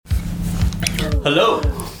Hello.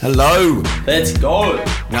 Hello. Let's go.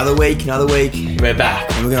 Another week. We're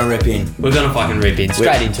back. And we're going to rip in. We're going to fucking rip in.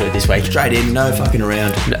 Straight into it this week. Straight in, no fucking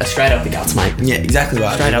around. Straight up the guts, mate. Yeah, exactly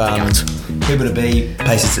right. Straight up the guts. People to be,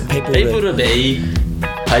 places to... People to be,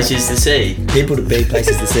 places to see. People to be,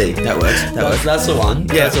 places to see. That works. That's the one.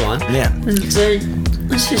 Yeah. That's the one. Yeah. So,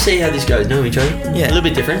 let's just see how this goes. No intro. Yeah. A little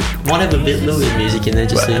bit different. Might have a little bit of music in there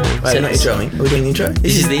just to... Wait, not introing. Are we doing the intro?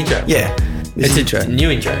 This is the intro. Yeah. It's a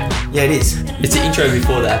new intro. Yeah, it is. It's the intro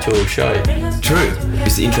before the actual show. True.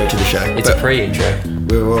 It's the intro to the show. It's a pre-intro.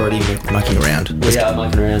 We're already mucking around. We are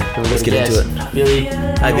mucking around. Let's get into it. Billy.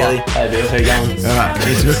 Hey, Billy. Hey, Bill. How you going? Alright, get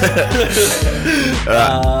into it.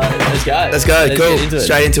 Alright. Let's go. Let's go. Cool. Get into it.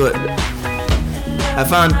 Straight into it. Have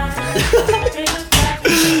fun.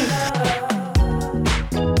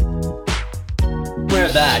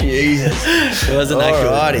 We're back. Jesus. It wasn't that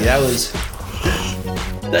good. Alrighty, that was...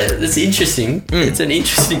 That's interesting. It's an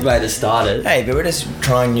interesting way to start it. Hey, but we're just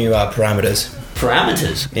trying new parameters.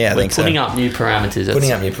 Parameters. Yeah, I We're think so. putting up new parameters.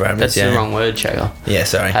 Putting up new parameters, That's yeah. the wrong word, Checker. Yeah,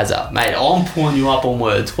 sorry. Heads up, mate. I'm pulling you up on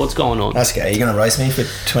words. What's going on? That's okay. You're going to roast me for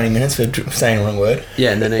 20 minutes for saying the wrong word?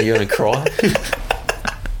 Yeah, and then you're gonna cry.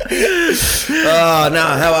 Oh, no.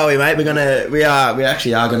 How are we, mate? We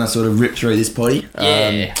actually are gonna sort of rip through this potty.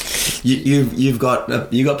 Yeah. You've got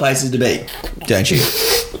places to be, don't you?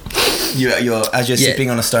 You're sipping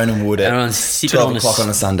on a stone and wood at Everyone's sipping 12 on o'clock on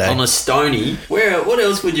a Sunday. On a stony. What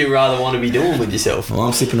else would you rather want to be doing with yourself? Well,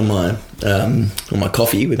 I'm sipping on my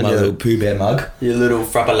coffee with my little Pooh Bear mug. Your little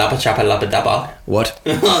frappa lappa chappa lappa dappa. What?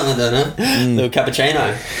 I don't know. Little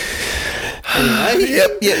cappuccino.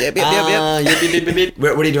 Yep. Yep.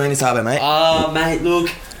 What are you doing this harbour, mate? Mate, look,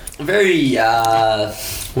 very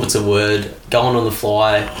what's a word? Going on the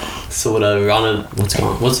fly, sort of running.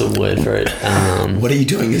 What's a word for it? What are you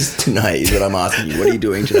doing tonight is what I'm asking you. What are you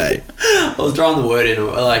doing today? I was throwing the word in,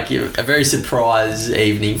 like a very surprise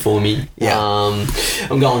evening for me. Yeah.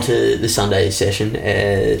 I'm going to the Sunday session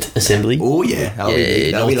at Assembly. Oh yeah,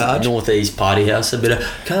 that'll be large. Northeast Party House. A bit of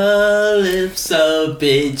Calypso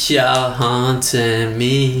bitch, you're haunting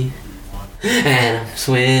me, and I'm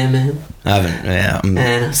swimming. I haven't. Yeah.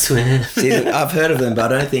 And I'm swimming. See, I've heard of them,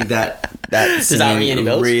 but I don't think that that ring any singing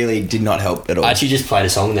bells? really did not help at all. I actually just played a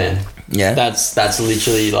song then. Yeah. That's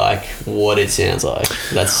literally like what it sounds like.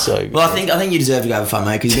 That's so good. Well, I think you deserve to go have fun,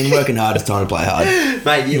 mate, because you've been working hard. It's time to play hard.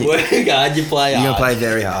 Mate, you work hard, you play hard. You're gonna play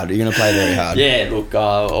very hard. Yeah, look,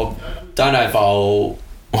 I don't know if I'll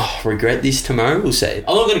regret this tomorrow. We'll see.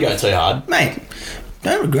 I'm not gonna go too hard. Mate,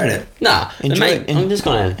 don't regret it. Nah, I'm just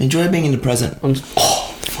gonna enjoy being in the present.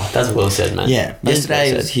 Fuck, that's well said, man. Yeah,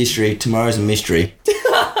 yesterday was history, tomorrow's a mystery,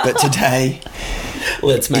 but today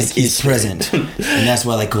is present, and that's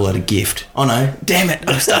why they call it a gift. Oh no, damn it,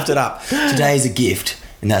 I've stuffed it up. Today is a gift,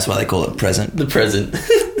 and that's why they call it present. The present.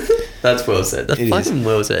 That's well said. That's fucking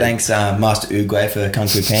well said. Thanks, Master Uguay for Kung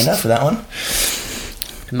Fu Panda for that one.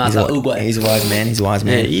 Master Uguay. He's a wise man.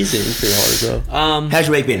 Yeah, he's pretty hot as well. How's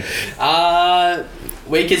your week been?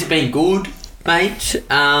 Week has been good, mate.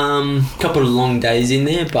 Couple of long days in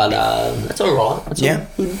there, but that's all right. That's all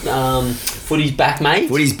good. Footy's back, mate.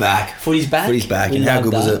 Footy's back. And how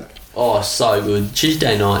good was it? Oh, so good.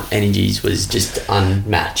 Tuesday night energies was just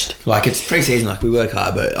unmatched. Like, it's pre-season, like, we work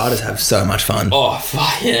hard, but I just have so much fun. Oh,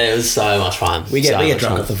 fuck, yeah, it was so much fun. We get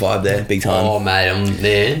drunk off the vibe there, big time. Oh, mate, I'm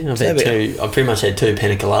there. I pretty much had 2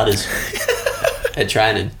 pina coladas at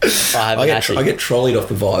training. I get trolleyed off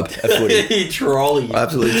the vibe at footy. Trolley. I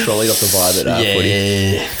absolutely trolleyed off the vibe at footy.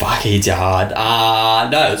 Yeah, fuck, it hits you hard.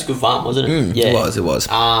 No, it was good fun, wasn't it? Yeah. It was.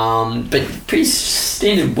 But pretty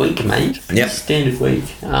standard week, mate. Yep. Standard week.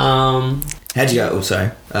 How'd you go on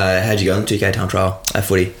the 2K time trial at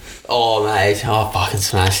footy? Oh, mate, I fucking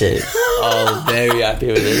smashed it. I was very happy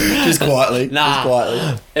with it. Just quietly.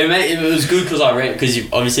 It was good because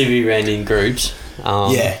obviously we ran in groups.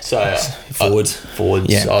 So forwards.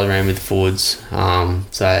 Yeah. I ran with the forwards.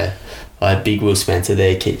 So I had Big Will Spencer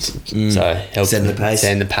there, so helped send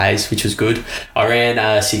the pace, which was good. I ran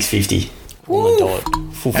 6:50 on the dot.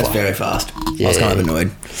 That's very fast. Yeah. I was kind of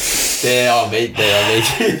annoyed. There I beat.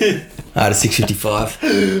 I had a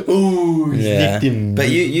 6:55. Ooh, yeah. victim. But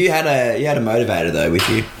you had a motivator though with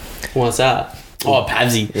you. What's that? Oh,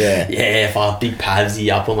 Pavsy. Yeah. Yeah, if I had big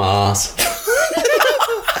Pavsy up on my ass.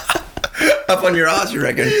 Up on your ass, you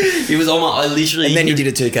reckon? He was on my... And then you did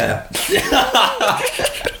a 2K. Yeah.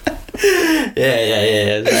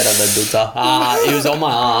 Right on the duta. He was on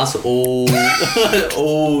my ass all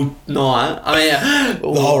night. I mean...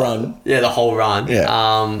 The whole run. Yeah, the whole run. Yeah.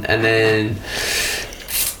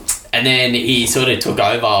 And then he sort of took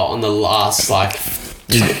over on the last,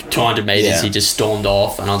 200 metres, Yeah. he just stormed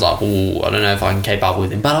off, and I was like, "Oh, I don't know if I can keep up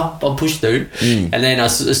with him," but I'll push through. And then I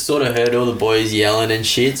sort of heard all the boys yelling and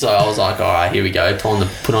shit, so I was like, "All right, here we go."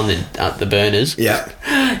 Put on the burners. Yeah.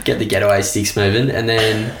 Get the getaway sticks moving, and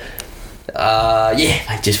then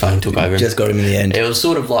I just fucking took over him. Just got him in the end. It was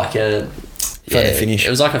sort of like a Photo finish. It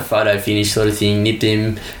was like a photo finish sort of thing. Nipped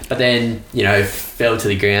him, but then fell to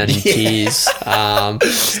the ground in tears. Started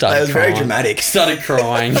That was very crying. dramatic. Started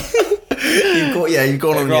crying. You've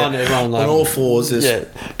gone Everyone, on all fours. Just,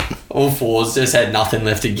 all fours. Just had nothing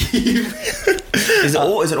left to give. Is it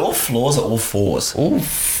all floors or all fours?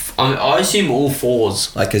 I assume all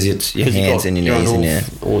fours. Like, because it's your hands and your knees and yeah.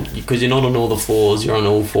 Because you're not on all the floors. You're on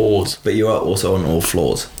all fours. But you are also on all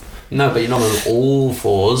floors. No, but you're not on all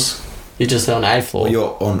fours. You're just on a floor. Well,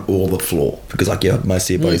 you're on all the floor because most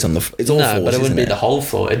of your body's on the. It's all fours. No, but it wouldn't be the whole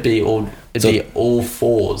floor. It'd be all. It'd be all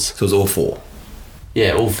fours. So it's all four.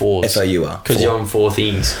 Yeah, all fours. FOUR. Because you're on four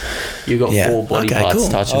things. You've got four body parts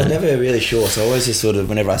touching I was it. never really sure, so I always just sort of,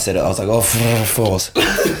 whenever I said it, I was like, fours.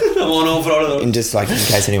 I'm on all fours. And just like, in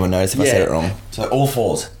case anyone noticed if I said it wrong. So all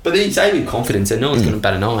fours. But then you say with confidence and no one's going to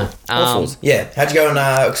bat an eye. All fours. Yeah. How'd you go on,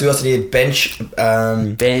 because we also did bench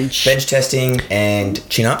testing and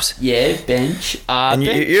chin-ups. Yeah, bench. And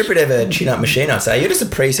you're a bit of a chin-up machine, I'd say. You're just a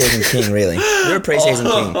pre-season king, really. You're a pre-season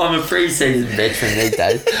king. I'm a pre-season veteran these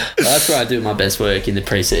days. That's where I do my best work, in the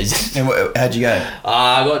pre-season. And how'd you go?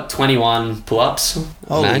 I got 21 pull-ups.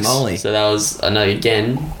 Holy max. moly. So that was, I know,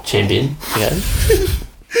 again, champion. Okay.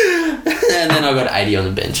 And then I got 80 on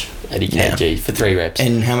the bench. 80 kg for 3 reps.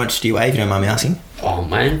 And how much do you weigh, if you don't mind me asking? Oh,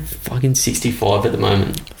 man. Fucking 65 at the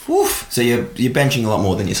moment. Oof. So you're benching a lot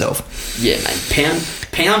more than yourself. Yeah, mate.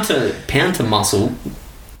 Pound to muscle.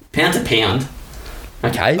 Pound to pound.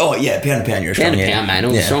 Okay. Oh, yeah. Pound to pound, you're a strong. Pound to pound, man.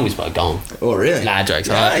 All the strongest bloke gone. Oh, really? Nah, jokes.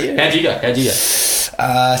 Yeah, Right. yeah. How'd you go?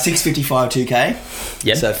 6:55 2K.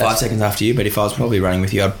 Yep. So 5 seconds after you, but if I was probably running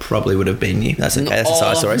with you, I probably would have beaten you. That's okay. That's a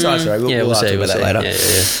side story. We'll see. talk about that later.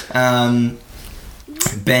 Yeah.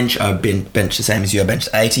 Bench, I've been benched the same as you. I benched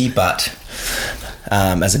 80, but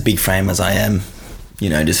as a big frame as I am,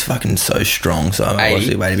 just fucking so strong. So I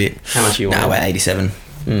obviously weighed a bit. How much are you No, I on? weigh 87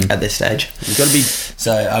 at this stage. You've got to be...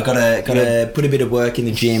 So I gotta put a bit of work in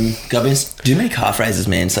the gym. Got to do many calf raises,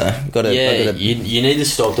 man. So gotta. You need to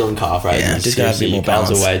stop doing calf raises. Yeah, just gotta have a bit more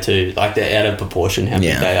balance. Away too. Like, they're out of proportion how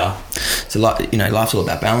big they are. So life's all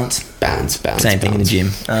about balance. Balance. Same thing in the gym.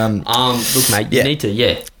 Look, mate, you need to,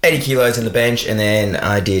 80 kilos on the bench, and then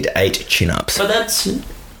I did 8 chin-ups. But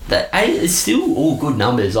that 8 is still all good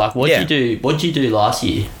numbers. Like, what'd you do last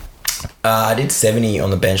year? I did 70 on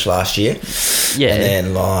the bench last year. Yeah. And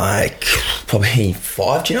then, probably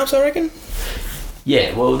 5 chin-ups, I reckon.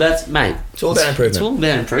 Yeah, well, mate. It's all about improvement. It's all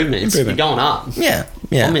about improvement. You're going up. Yeah.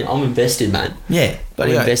 I'm invested, mate. Yeah. I'm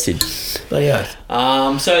invested. Bloody oath.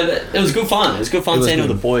 So it was good fun. It was good fun seeing all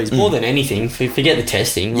the boys. More than anything, forget the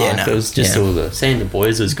testing. It was just seeing the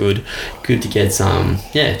boys was good. Good to get some,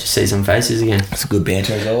 just see some faces again. It's good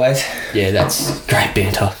banter as always. Yeah, that's great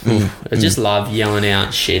banter. I just love yelling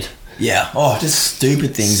out shit. Yeah. Oh, just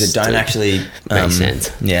stupid things that don't actually make sense.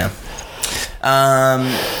 Yeah. I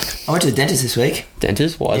went to the dentist this week.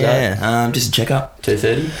 Dentist? Why is that? Yeah. Just a checkup.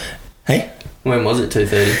 2:30. Hey. When was it?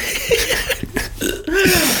 2:30.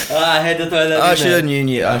 I had to throw that. I should have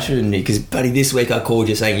knew because, buddy, this week I called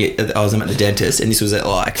you saying I was at the dentist, and this was at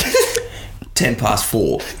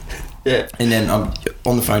 4:10. Yeah. And then I'm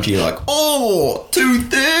on the phone to you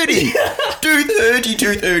 2:30.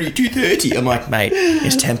 2:30. I'm like, mate,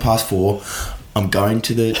 it's 4:10. I'm going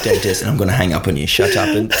to the dentist and I'm going to hang up on you. Shut up.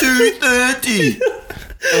 And 2:30.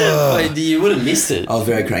 Wait, you would have missed it. I was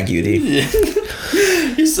very cranky with you. Yeah.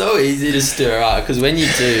 You're so easy to stir up because when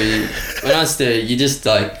I stir, you just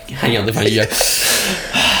hang up the phone. You go,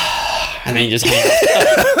 and then you just hang up.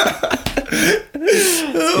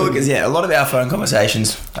 Because a lot of our phone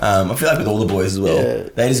conversations, I feel like with all the boys as well,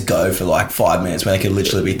 they just go for 5 minutes when they could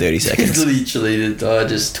literally be 30 seconds. Literally, I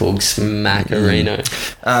just talk smackerino.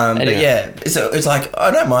 Anyway. But it's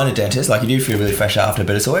I don't mind a dentist. You do feel really fresh after,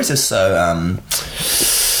 but it's always just so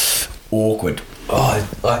awkward. Oh,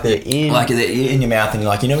 they're in, they're in your mouth, and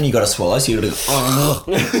you know when you got to swallow, so you got to go.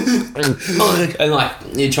 And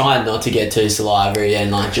you try not to get too salivary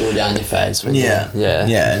and drool down your face. And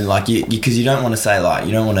because you don't want to say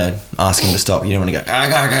you don't want to ask him to stop. You don't want to go.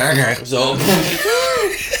 So,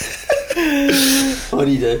 what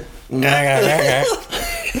do you do?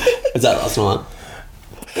 Is that last night?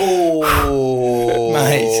 Oh,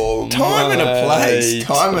 mate! Time and a place.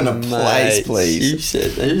 Time and a place, please.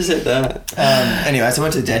 You said that. Anyway, so I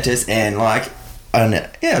went to the dentist and I don't know.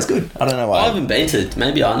 Yeah, it was good. I don't know why. I haven't been to.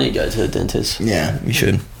 Maybe I need to go to the dentist. Yeah, you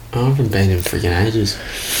should. I haven't been in freaking ages.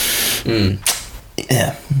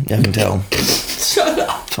 Yeah, I can tell. Shut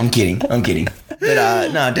up. I'm kidding. But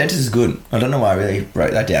no, dentist is good. I don't know why I really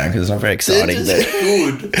wrote that down because it's not very exciting. Dentists are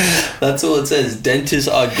good. That's all it says. Dentists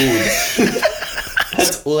are good.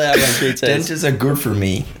 That's all our run sheet says. Dentists are good for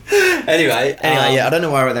me. Anyway, yeah, I don't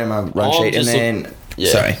know why I wrote that in my run sheet. And then,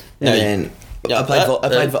 sorry. No, and then I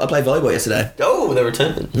played volleyball yesterday. Oh, the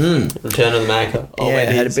return. Return of the maker. Oh, yeah, I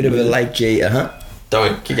had a bit of a Lake G,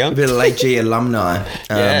 Don't keep going. a bit of Lake G alumni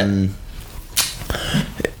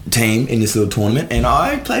team in this little tournament, and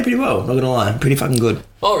I played pretty well, not gonna lie. Pretty fucking good.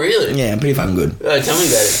 Oh, really? Yeah, I'm pretty fucking good. Tell me about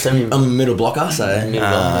it. I'm a middle blocker, so you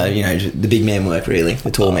know, the big man work, really.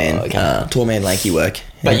 The tall man. Okay. Tall man, lanky work.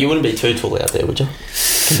 But you wouldn't be too tall out there, would you?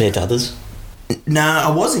 Compared to others? Nah,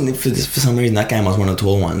 I wasn't. For some reason, that game I was one of the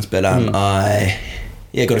tall ones, but I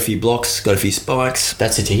got a few blocks, got a few spikes.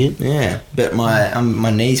 That's a ticket. Yeah, but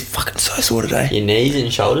my knees fucking so sore today. Your knees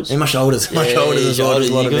and shoulders? And my shoulders. My shoulders as well. A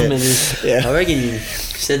lot of it. Yeah. I reckon you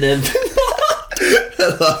said that. A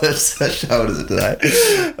lot of shoulders today.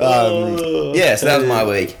 Yeah, so that was my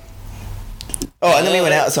week. Oh, and then we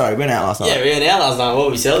went out. Sorry, we went out last night. Yeah, we went out last night. What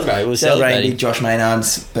were we celebrating? We were Celebrating big Josh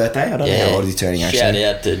Maynard's birthday. I don't know how old he's turning, actually. Shout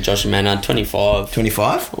out to Josh Maynard, 25.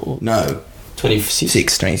 25? No.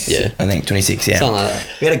 26. 26. Yeah. I think 26, yeah. Something like that.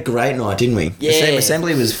 We had a great night, didn't we? Yeah.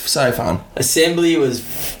 Assembly was so fun. Assembly was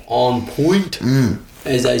on point,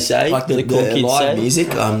 as they say. Like the cool kids live say. music,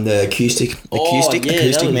 the acoustic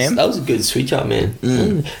man. That was a good switch up, man.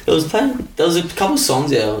 There was a couple of songs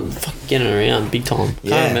there fucking getting around big time.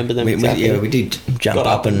 Can't remember them exactly. We did jump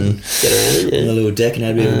up and get around it, on a little deck and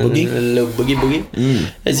had a bit of a boogie. A little boogie.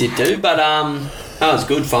 As you do. But that was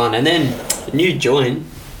good fun. And then new join,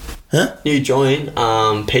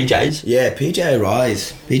 PJs. Yeah, PJ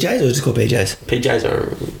Rise. PJs or just called PJs? PJs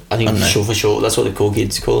are, I think, short for short. That's what the cool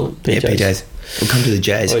kids call it. PJs. Yeah, PJs. We'll come to the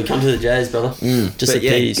J's. Oh, you come to the J's, brother. Just the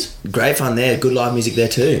P's. Great fun there. Good live music there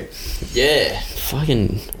too. Yeah,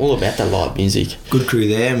 fucking all about that live music. Good crew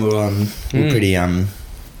there, and we're pretty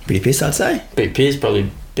pissed, I'd say. Pretty pissed, probably a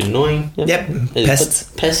bit annoying. Yep.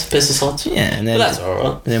 Pesticides. Yeah, and then but that's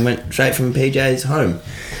alright. And then went straight from PJ's home.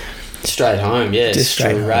 Straight home, yeah. Just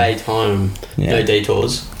straight home. Yeah. No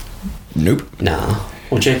detours. Nope. Nah.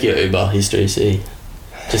 We'll check your Uber history, see.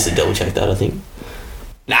 Just to double check that, I think.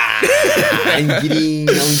 Nah. I'm kidding.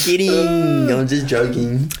 I'm just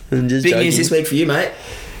joking. Big news this week for you, mate.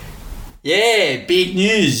 Yeah, big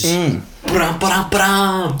news.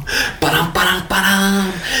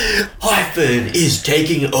 Hyphen is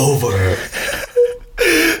taking over.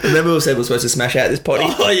 Remember we said we're supposed to smash out this potty?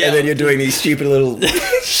 Oh, yeah. And then you're doing these stupid little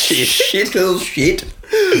shit.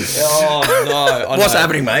 Oh, no. What's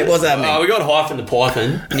happening, mate? What's happening? We got Hyphen the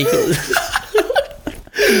Python.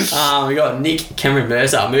 We got Nick Cameron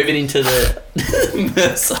Mercer moving into the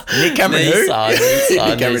Nick Cameron who?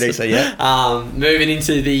 Nick Cameron Mercer, yeah. Moving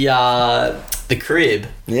into the crib.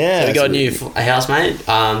 Yeah. So we got a new housemate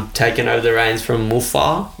taking over the reins from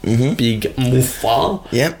Muffar. Big Muffar.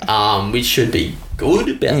 Yep. Which should be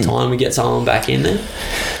good. About time we get someone back in there.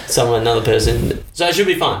 Another person. So it should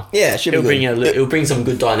be fun. Yeah, it should be good. It'll bring some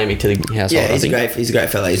good dynamic to the household. Yeah, he's a great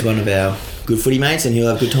fella. He's one of our good footy mates, and he'll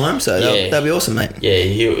have a good time. So that'll be awesome, mate. Yeah,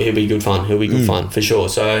 he'll be good fun. He'll be good fun for sure.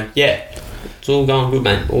 So yeah, it's all going good,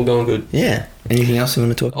 mate. All going good. Yeah. Anything else you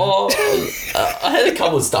want to talk about? Oh, I had a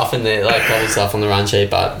couple of stuff in there, like a couple of stuff on the run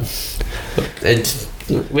sheet, but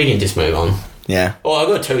we can just move on. Yeah. Oh, I've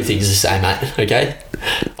got two things to say, mate. Okay.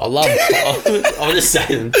 I'll just say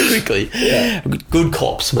them quickly. Yeah. Good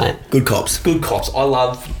cops, mate. Good cops. Good cops. I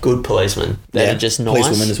love good policemen. They're just nice.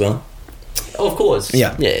 Policewomen as well. Of course.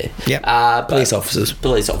 Yeah. Yeah. Yeah. Police officers.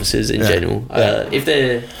 Police officers in general. If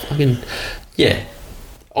they're fucking... Yeah.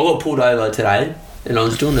 I got pulled over today and I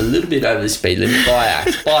was doing a little bit over the speed limit by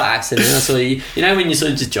accident. I saw you know when you're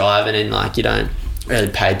sort of just driving and like you don't really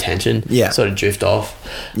pay attention. Yeah. Sort of drift off.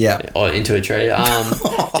 Yeah. Or into a tree.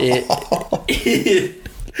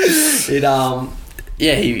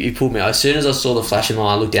 He pulled me. As soon as I saw the flashing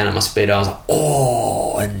light, I looked down at my speedo. I was like,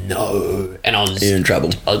 oh no! And I was You're in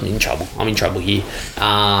trouble. I'm in trouble here.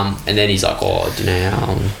 And then he's like, oh, do you know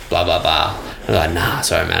how? Blah blah blah. I was like, nah,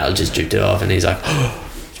 sorry, man. I just drifted off. And he's like,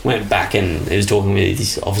 went back and he was talking with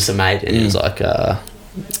his officer mate, and he was like,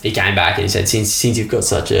 he came back and he said, since you've got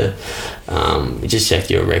such a, we just checked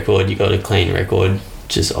your record. You got a clean record.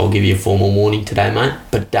 I'll give you a formal warning today, mate.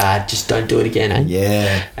 But just don't do it again, eh?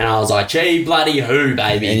 Yeah. And I was like, gee, bloody who,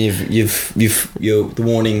 baby? And you've the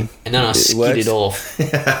warning. And then I skidded off.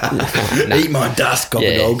 Eat my dust,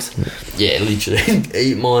 copper dogs. Yeah, literally.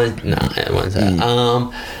 Eat my... No, I won't say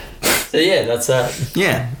that. So yeah, that's that.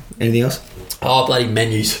 Yeah. Anything else? Oh, bloody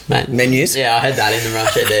menus, mate. Menus? Yeah, I had that in the run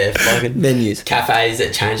shed there. Fucking Menus. cafes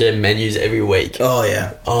that change their menus every week. Oh,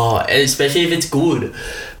 yeah. Oh, and especially if it's good.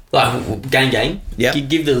 Like Gang. Yep.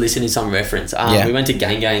 Give the listeners some reference. Yeah. We went to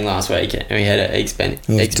Gang last week and we had an eggs Benny.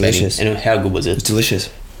 delicious. And how good was it? It's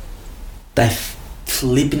delicious. They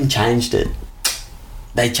flipping changed it.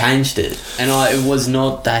 They changed it. And it was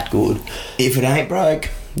not that good. If it ain't broke,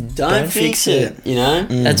 Don't fix it. You know?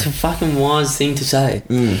 That's a fucking wise thing to say.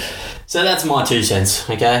 So that's my 2 cents,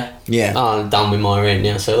 okay? Yeah. I'm done with my rant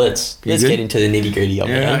now, so let's good? get into the nitty gritty of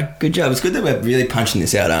it. Yeah, good job. It's good that we're really punching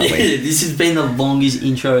this out, aren't we? This has been the longest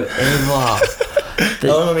intro ever. How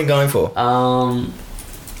long have we been going for?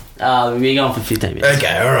 We're going for 15 minutes.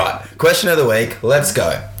 Okay, all right. Question of the week. Let's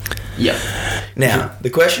go. Yep. Now, the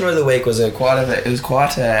question of the week was quite a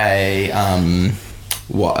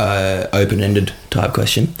open-ended type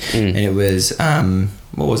question, and it was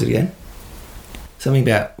what was it again? Something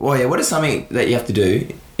about what is something that you have to do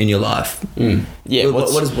in your life? Yeah.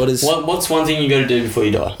 What's What's one thing you got to do before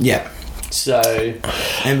you die? yeah? So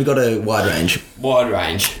And we've got a wide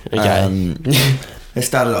range. Okay. Let's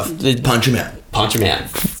start it off. Punch him out. Punch him out.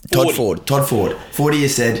 Todd Ford. 40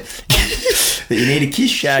 has said that you need to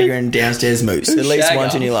kiss Shagger and downstairs moose at least Shagger?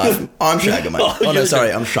 once in your life. I'm Shagger, mate. Oh no,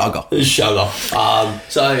 sorry, I'm Shagger. Sugar.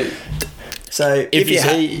 So if you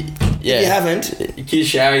haven't, kiss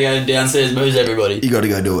Sherry and downstairs moves everybody. you got to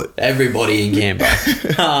go do it. Everybody in Canberra.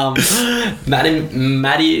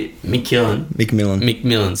 Maddie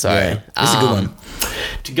McMillan, sorry. Yeah, that's a good one.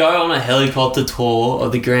 To go on a helicopter tour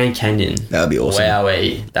of the Grand Canyon. That would be awesome.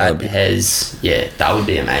 Wowee. That would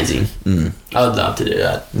be amazing. I would love to do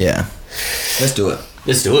that. Yeah, let's do it.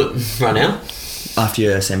 Let's do it right now. After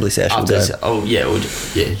your assembly session.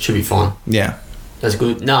 It should be fine. Yeah. That's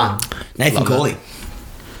good. Nah. Nathan Corley.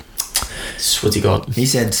 What's he got? He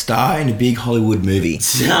said star in a big Hollywood movie.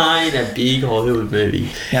 Star in a big Hollywood movie.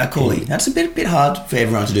 Now, Corley, that's a bit hard for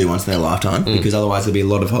everyone to do once in their lifetime because otherwise there'll be a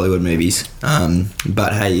lot of Hollywood movies.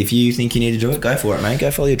 But hey, if you think you need to do it, go for it, mate.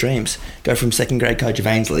 Go follow your dreams. Go from second grade coach of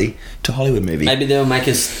Ainsley to Hollywood movie. Maybe they'll make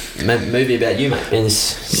a movie about you, mate. And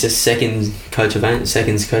it's just seconds coach of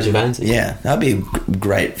Ainsley. Yeah, that'd be a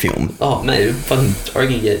great film. Oh, mate, fucking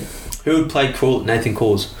Oregon get. Who would play Nathan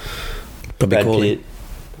Coles? Probably Brad Corley. Pitt.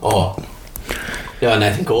 Oh. Yeah,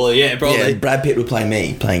 Nathan Corley, yeah, probably. Yeah, Brad Pitt would play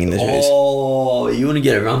me playing in the shoes. Oh, you want to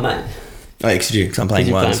get it wrong, mate? Oh, yeah, because I'm playing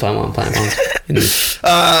ones. Playing one.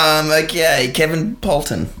 Okay, Kevin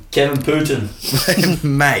Poulton. Kevin Putin.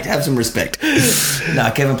 Mate, have some respect.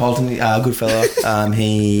 No, Kevin Poulton, good fella.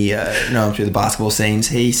 He know him through the basketball scenes.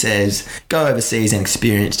 He says, go overseas and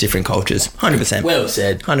experience different cultures. 100%. Well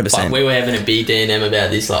said. 100%. But we were having a big D&M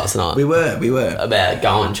about this last night. We were. About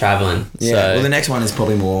going, travelling. Yeah, So. well, the next one is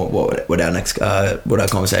probably more what our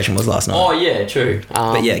conversation was last night. Oh, yeah, true.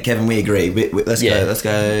 But yeah, Kevin, we agree. Let's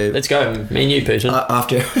go. Let's go. Me and you, Putin.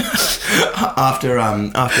 After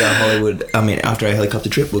our helicopter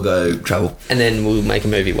trip, we'll go travel. And then we'll make a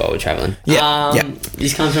movie while we're travelling. Yeah.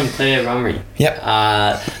 This comes from Claire Rummery. Yep.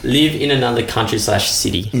 Live in another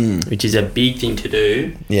country/city, which is a big thing to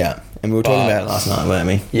do. Yeah, and we were talking about it last night, weren't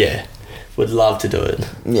we? Yeah. Would love to do it.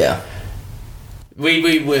 Yeah.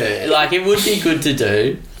 We were. Like, it would be good to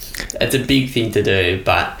do. It's a big thing to do,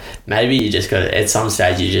 but maybe you just got to, at some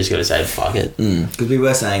stage, you just got to say, fuck it. Because we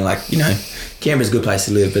were saying, like, Canberra's a good place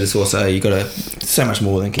to live, but it's also, you got to, so much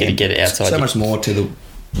more than Canberra. Get it outside. So much more to the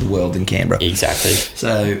world than Canberra. Exactly.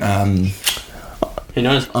 So, who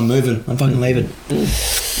knows? I'm moving. I'm fucking leaving.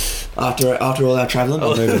 After all our travelling,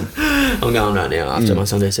 I'm moving. I'm going right now after my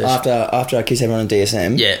Sunday session. After I kiss everyone on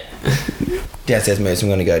DSM. Yeah. Downstairs moves, I'm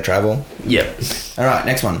going to go travel. Yep. All right,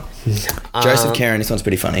 next one. Joseph Kieran, this one's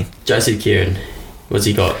pretty funny. Joseph Kieran. What's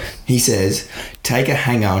he got? He says, take a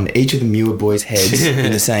hanger on each of the Muir boys' heads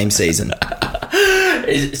in the same season.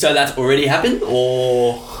 So that's already happened,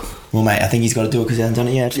 or? Well, mate, I think he's got to do it because he hasn't done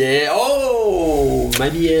it yet. Yeah. Oh,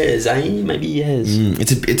 maybe he has. Maybe he has.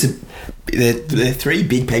 They're three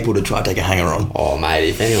big people to try to take a hanger on. Oh, mate,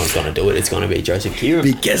 if anyone's going to do it, it's going to be Joseph Kieran.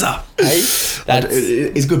 Big Gezza. Hey,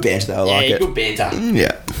 it's good banter, though. I like it. Good banter.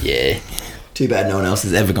 Yeah. Yeah. Too bad no one else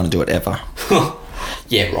is ever going to do it, ever.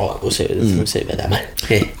 Yeah, right. We'll see. We'll see about that, mate.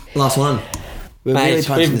 Yeah. Last one. We're really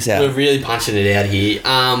punching this out. We're really punching it out here.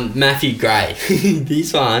 Matthew Gray.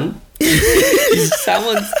 This one.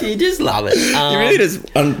 You just love it. He really does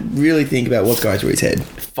really think about what's going through his head.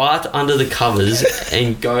 Fart under the covers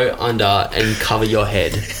and go under and cover your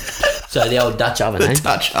head. So the old Dutch oven, eh?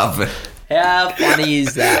 Dutch oven. How funny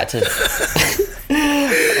is that?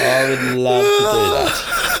 I would love to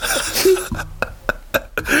do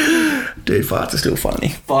that. Dude, farts are still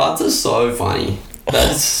funny. Farts are so funny.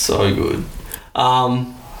 That's so good.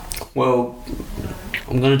 Well,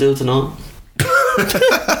 I'm gonna do it tonight.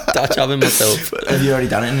 Dutch oven myself. Have you already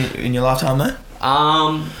done it in your lifetime though?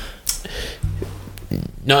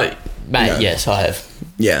 No, mate. No. Yes, I have.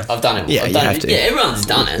 Yeah. I've done it. Yeah, I've you done have it. to. Yeah, everyone's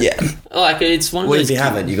done it. Yeah. Like it's one of Well, those. if you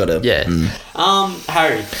haven't, you got to. Yeah.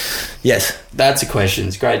 Harry, Yes. that's a question.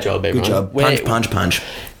 Great job, everyone. Good job. Punch.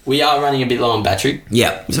 We are running a bit low on battery.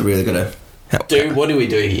 Yeah. So we really got to help. What do we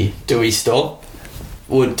do here? Do we stop?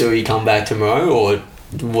 Or do we come back tomorrow? Or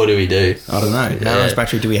what do we do? I don't know. How much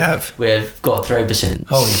battery do we have? We've got 3%.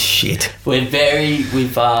 Holy shit. We've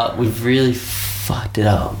really fucked it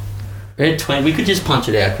up. We're at 20. We could just punch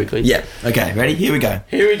it out quickly. Yeah. Okay. Ready? Here we go.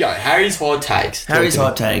 Here we go. Harry's hot takes. Harry's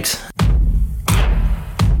hot takes.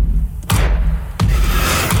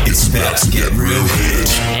 It's about to get real weird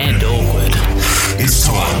And awkward. It's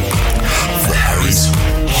time for Harry's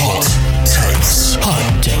Hot Takes.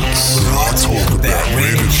 Hot takes. Where I talk about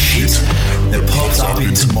random shit that pops up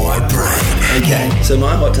into my brain. Okay. So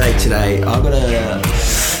my hot take today, I've got a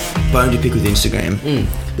bone to pick with Instagram.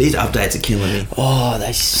 These updates are killing me. Oh,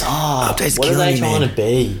 they suck. Updates What are killing they me, trying man. to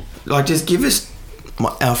be? Like, just give us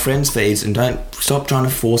our friends' feeds and don't stop trying to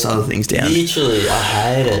force other things down. Literally, I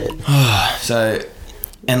hate it. So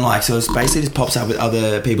it's basically just pops up with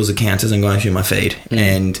other people's accounts as I'm going through my feed,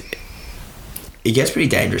 and it gets pretty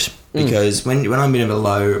dangerous because when I'm in a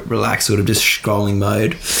low, relaxed sort of just scrolling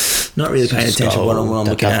mode, not really paying attention to what I'm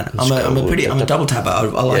looking at. I'm a double tapper. I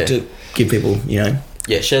like to give people, Yeah,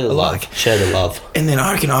 share the love. like. Share the love. And then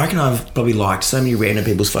I reckon I've probably liked so many random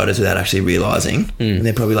people's photos without actually realising. And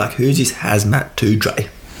they're probably like, who's this Hazmat 2 Dre?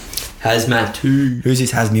 Hazmat 2. Who's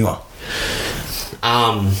this Hazmuir?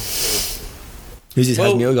 Who's this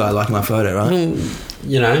Hazmuir guy liking my photo, right?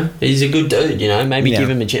 He's a good dude, maybe Yeah. give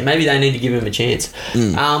him a chance. Maybe they need to give him a chance.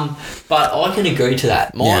 But I can agree to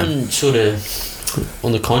that. Mine sort of,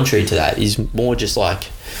 on the contrary to that, is more just like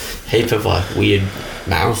heap of like weird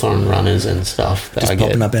marathon runners and stuff that Just I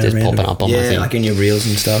popping get up out just of popping random. up on my Yeah, thing. like in your reels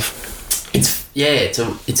and stuff. It's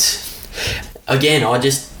again, I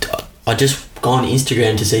just go on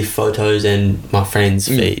Instagram to see photos and my friends'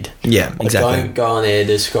 feed. Yeah, I exactly. don't go on there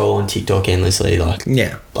to scroll on TikTok endlessly, like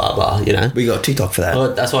Yeah. blah blah. We got TikTok for that.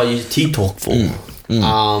 Well, that's what I use TikTok for.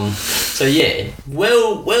 So yeah,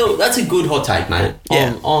 well, that's a good hot take, mate.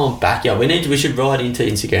 Yeah. I'm back. Yeah, we should write into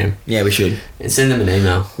Instagram Yeah, we should. and send them an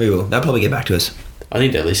email. We will. They'll probably get back to us. I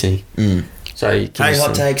think they're listening. So Harry's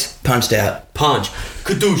hot takes, punched out. punch,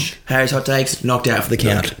 kadoosh, Harry's hot takes, knocked out for the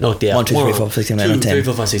count. knocked out. 1, 2, 3, 4, 5, 6, 7, 8, 9, 10. 3,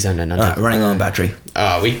 4, 5, 6, 7, 8, 9, 10. Alright, running low on battery.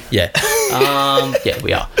 Are we? Yeah. Yeah,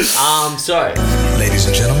 we are. So Ladies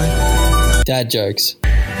and gentlemen, dad jokes.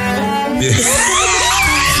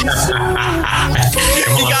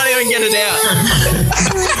 You can't even get it out.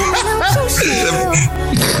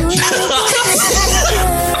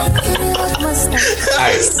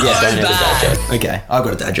 Hey, yeah, don't have a dad joke. Okay, I've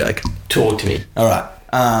got a dad joke. Talk to me. Alright.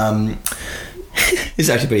 This is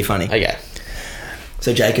actually pretty funny. Okay.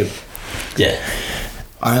 So, Jacob, Yeah.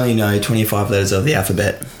 I only know 25 letters of the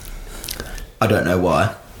alphabet. I don't know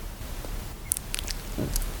why.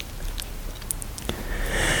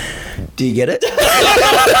 Do you get it? Do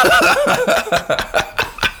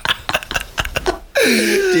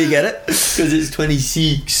you get it? Because it's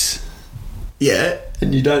 26. Yeah.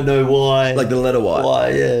 And you don't know why. Like the letter Y. why,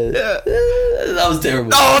 yeah. That was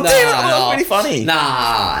terrible. Oh, damn it, that was pretty funny. Nah.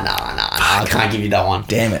 I can't give you that one.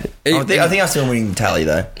 Damn it. I think I'm still winning the tally,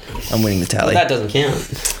 though. I'm winning the tally. That doesn't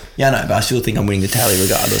count. Yeah, I know, but I still think I'm winning the tally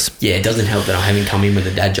regardless. Yeah, it doesn't help that I haven't come in with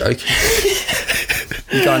a dad joke.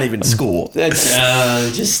 You can't even score. That's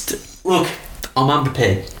just look. I'm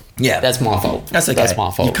unprepared. Yeah. That's my fault. That's okay. That's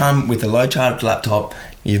my fault. You come with a low charged laptop.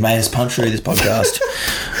 You've made us punch through this podcast.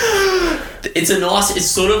 It's a nice. It's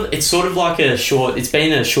sort of like a short. It's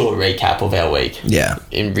been a short recap of our week. Yeah.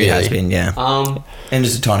 It really has been, yeah. And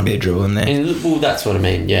just a tiny bit of dribble in there. And well, that's what I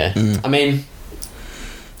mean. Yeah. I mean,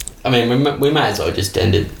 we may as well just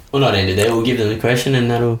end it. Well, not end it there. We'll give them the question, and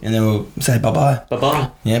that'll. And then we'll say bye-bye. Bye-bye.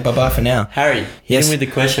 Yeah, bye-bye for now. Harry, Yes. hit him with the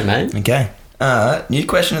question, mate. Okay. New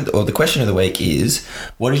question, or the question of the week is,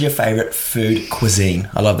 what is your favourite food cuisine?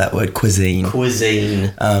 I love that word, cuisine.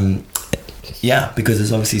 Cuisine. Yeah, because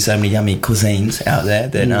there's obviously so many yummy cuisines out there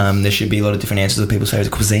that there should be a lot of different answers of people's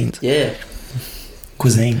favourite cuisines. Yeah.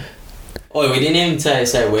 Cuisine. Oh, we didn't even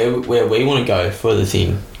say where we want to go for the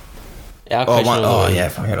thing. Our question of the week. Yeah,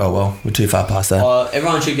 fuck it. Oh, well, we're too far past that.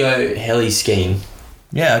 Everyone should go heli skiing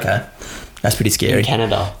Yeah, okay. That's pretty scary. in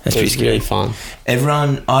Canada. That's It's pretty really scary.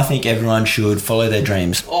 fun. I think everyone should follow their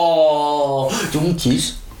dreams. Oh, do you want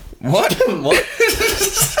kiss? What? What?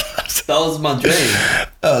 That was my dream.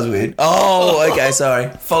 That was weird. Oh, okay, sorry.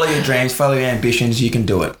 Follow your dreams, follow your ambitions. You can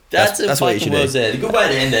do it. That's what you should do. A good way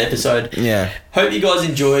to end the episode. Yeah. Hope you guys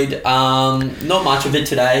enjoyed. Not much of it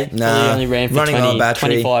today. No. We only ran for Running on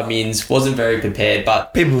battery. 25 mins. Wasn't very prepared,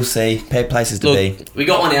 but People will see. Places to be. we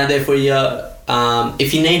got one out there for you.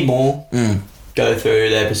 If you need more, go through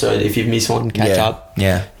the episode. If you've missed one, catch up.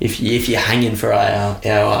 Yeah. If you're hanging for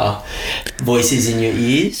our voices in your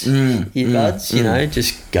ears, earbuds, you know,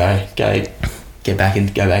 just go back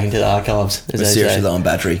into the archives. We're seriously low on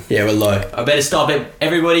battery. Yeah, we're low. I better stop it.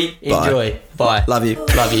 Everybody, enjoy. Bye. Love you.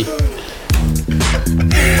 Love you.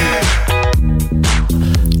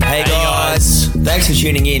 Hey guys, thanks for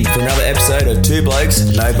tuning in for another episode of Two Blokes,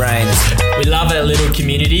 No Brains. We love our little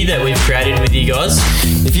community that we've created with you guys.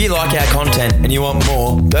 If you like our content and you want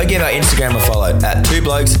more, go give our Instagram a follow at Two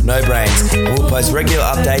Blokes, No Brains, and we'll post regular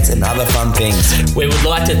updates and other fun things. We would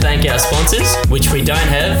like to thank our sponsors, which we don't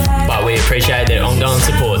have, but we appreciate their ongoing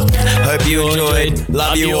support. Hope you enjoyed.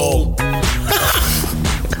 Love you all.